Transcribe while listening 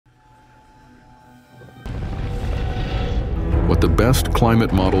the best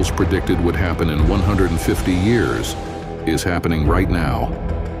climate models predicted would happen in 150 years is happening right now.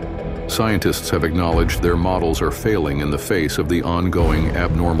 Scientists have acknowledged their models are failing in the face of the ongoing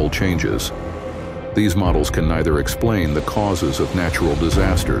abnormal changes. These models can neither explain the causes of natural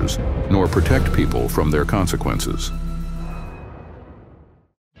disasters nor protect people from their consequences.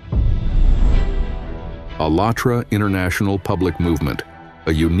 ALLATRA International Public Movement,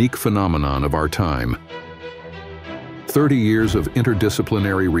 a unique phenomenon of our time. 30 years of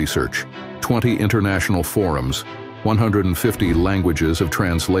interdisciplinary research, 20 international forums, 150 languages of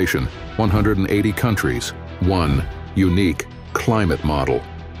translation, 180 countries, one unique climate model.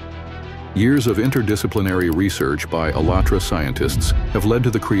 Years of interdisciplinary research by ALLATRA scientists have led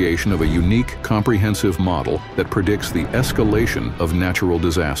to the creation of a unique, comprehensive model that predicts the escalation of natural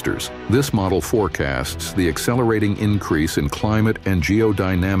disasters. This model forecasts the accelerating increase in climate and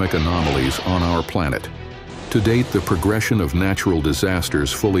geodynamic anomalies on our planet. To date, the progression of natural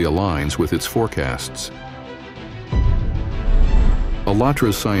disasters fully aligns with its forecasts.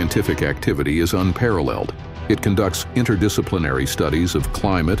 ALLATRA's scientific activity is unparalleled. It conducts interdisciplinary studies of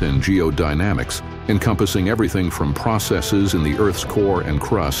climate and geodynamics, encompassing everything from processes in the Earth's core and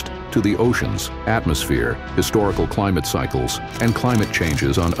crust to the oceans, atmosphere, historical climate cycles, and climate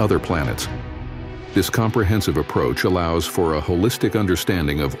changes on other planets. This comprehensive approach allows for a holistic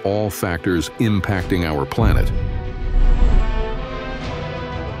understanding of all factors impacting our planet.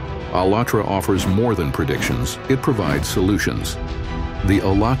 ALLATRA offers more than predictions, it provides solutions. The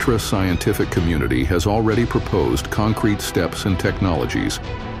ALLATRA scientific community has already proposed concrete steps and technologies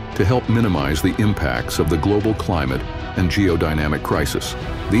to help minimize the impacts of the global climate and geodynamic crisis.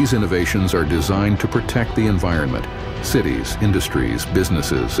 These innovations are designed to protect the environment, cities, industries,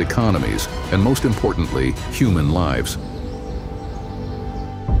 businesses, economies, and most importantly, human lives.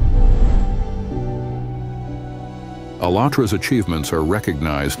 ALLATRA's achievements are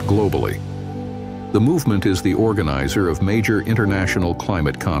recognized globally. The movement is the organizer of major international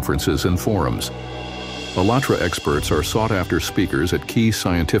climate conferences and forums. ALLATRA experts are sought-after speakers at key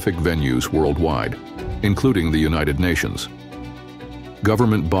scientific venues worldwide, including the United Nations.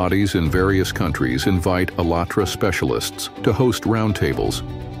 Government bodies in various countries invite ALLATRA specialists to host roundtables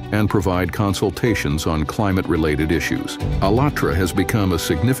and provide consultations on climate-related issues. ALLATRA has become a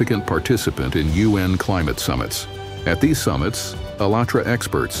significant participant in UN climate summits. At these summits, ALLATRA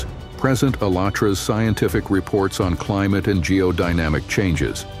experts present ALLATRA's scientific reports on climate and geodynamic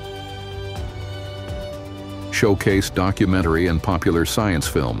changes, showcase documentary and popular science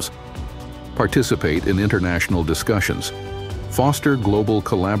films, participate in international discussions, foster global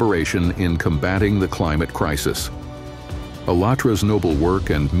collaboration in combating the climate crisis. ALLATRA's noble work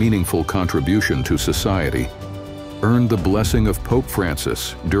and meaningful contribution to society earned the blessing of Pope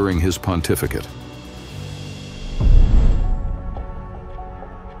Francis during his pontificate.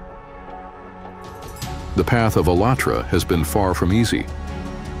 The path of ALLATRA has been far from easy.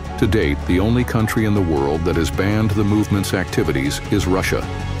 To date, the only country in the world that has banned the movement's activities is Russia.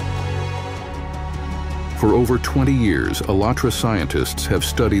 For over 20 years, ALLATRA scientists have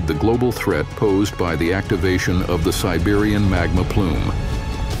studied the global threat posed by the activation of the Siberian magma plume.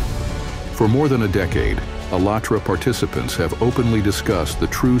 For more than a decade, ALLATRA participants have openly discussed the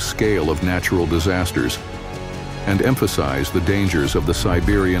true scale of natural disasters and emphasized the dangers of the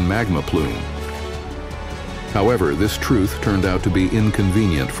Siberian magma plume. However, this truth turned out to be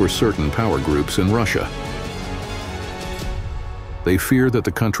inconvenient for certain power groups in Russia. They fear that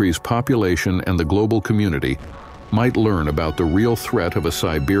the country's population and the global community might learn about the real threat of a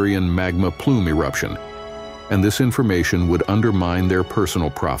Siberian magma plume eruption, and this information would undermine their personal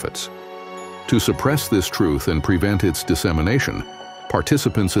profits. To suppress this truth and prevent its dissemination,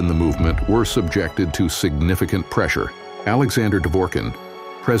 participants in the movement were subjected to significant pressure. Alexander Dvorkin,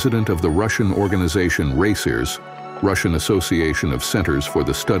 president of the Russian organization RACERS, Russian Association of Centers for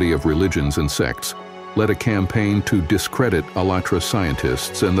the Study of Religions and Sects, led a campaign to discredit ALLATRA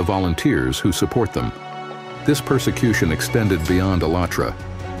scientists and the volunteers who support them. This persecution extended beyond ALLATRA,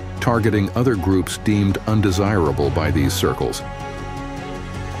 targeting other groups deemed undesirable by these circles.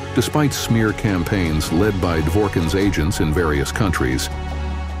 Despite smear campaigns led by Dvorkin's agents in various countries,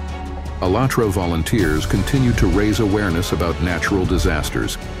 ALLATRA volunteers continue to raise awareness about natural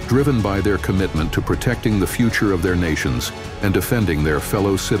disasters, driven by their commitment to protecting the future of their nations and defending their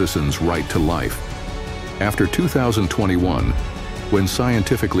fellow citizens' right to life. After 2021, when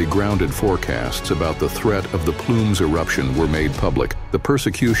scientifically grounded forecasts about the threat of the plume's eruption were made public, the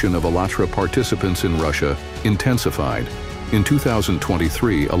persecution of ALLATRA participants in Russia intensified. In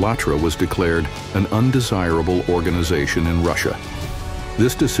 2023, ALLATRA was declared an undesirable organization in Russia.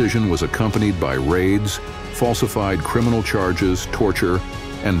 This decision was accompanied by raids, falsified criminal charges, torture,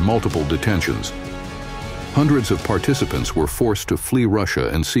 and multiple detentions. Hundreds of participants were forced to flee Russia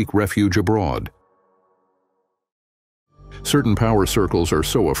and seek refuge abroad. Certain power circles are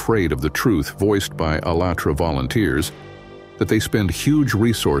so afraid of the truth voiced by ALLATRA volunteers that they spend huge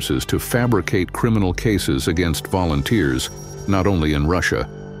resources to fabricate criminal cases against volunteers, not only in Russia,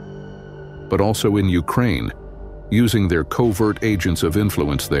 but also in Ukraine, using their covert agents of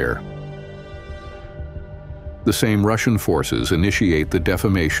influence there. The same Russian forces initiate the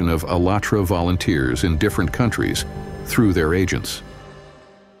defamation of ALLATRA volunteers in different countries through their agents.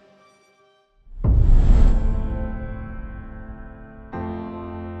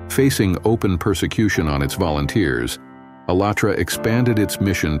 Facing open persecution on its volunteers, ALLATRA expanded its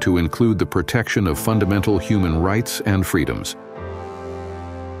mission to include the protection of fundamental human rights and freedoms.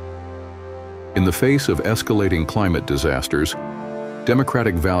 In the face of escalating climate disasters,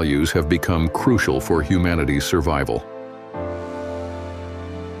 democratic values have become crucial for humanity's survival.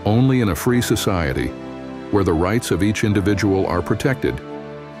 Only in a free society, where the rights of each individual are protected,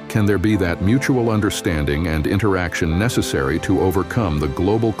 can there be that mutual understanding and interaction necessary to overcome the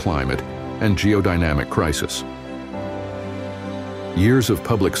global climate and geodynamic crisis. Years of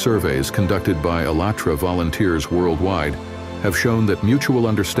public surveys conducted by ALLATRA volunteers worldwide have shown that mutual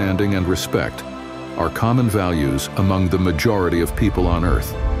understanding and respect are common values among the majority of people on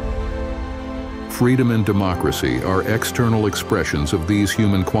Earth. Freedom and democracy are external expressions of these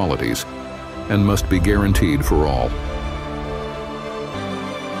human qualities and must be guaranteed for all.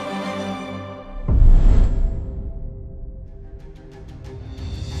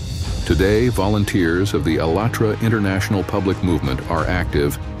 Today, volunteers of the ALLATRA International Public Movement are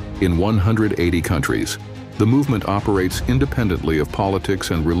active in 180 countries. The movement operates independently of politics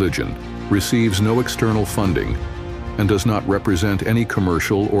and religion, receives no external funding, and does not represent any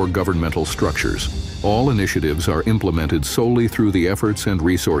commercial or governmental structures. All initiatives are implemented solely through the efforts and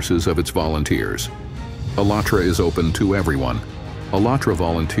resources of its volunteers. ALLATRA is open to everyone. ALLATRA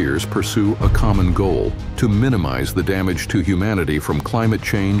volunteers pursue a common goal: to minimize the damage to humanity from climate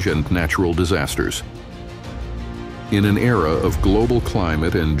change and natural disasters. In an era of global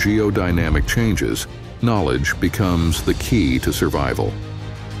climate and geodynamic changes, knowledge becomes the key to survival.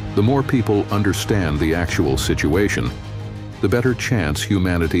 The more people understand the actual situation, the better chance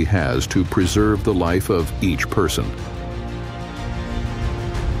humanity has to preserve the life of each person.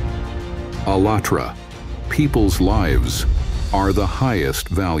 ALLATRA, people's lives are the highest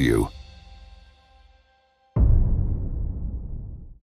value.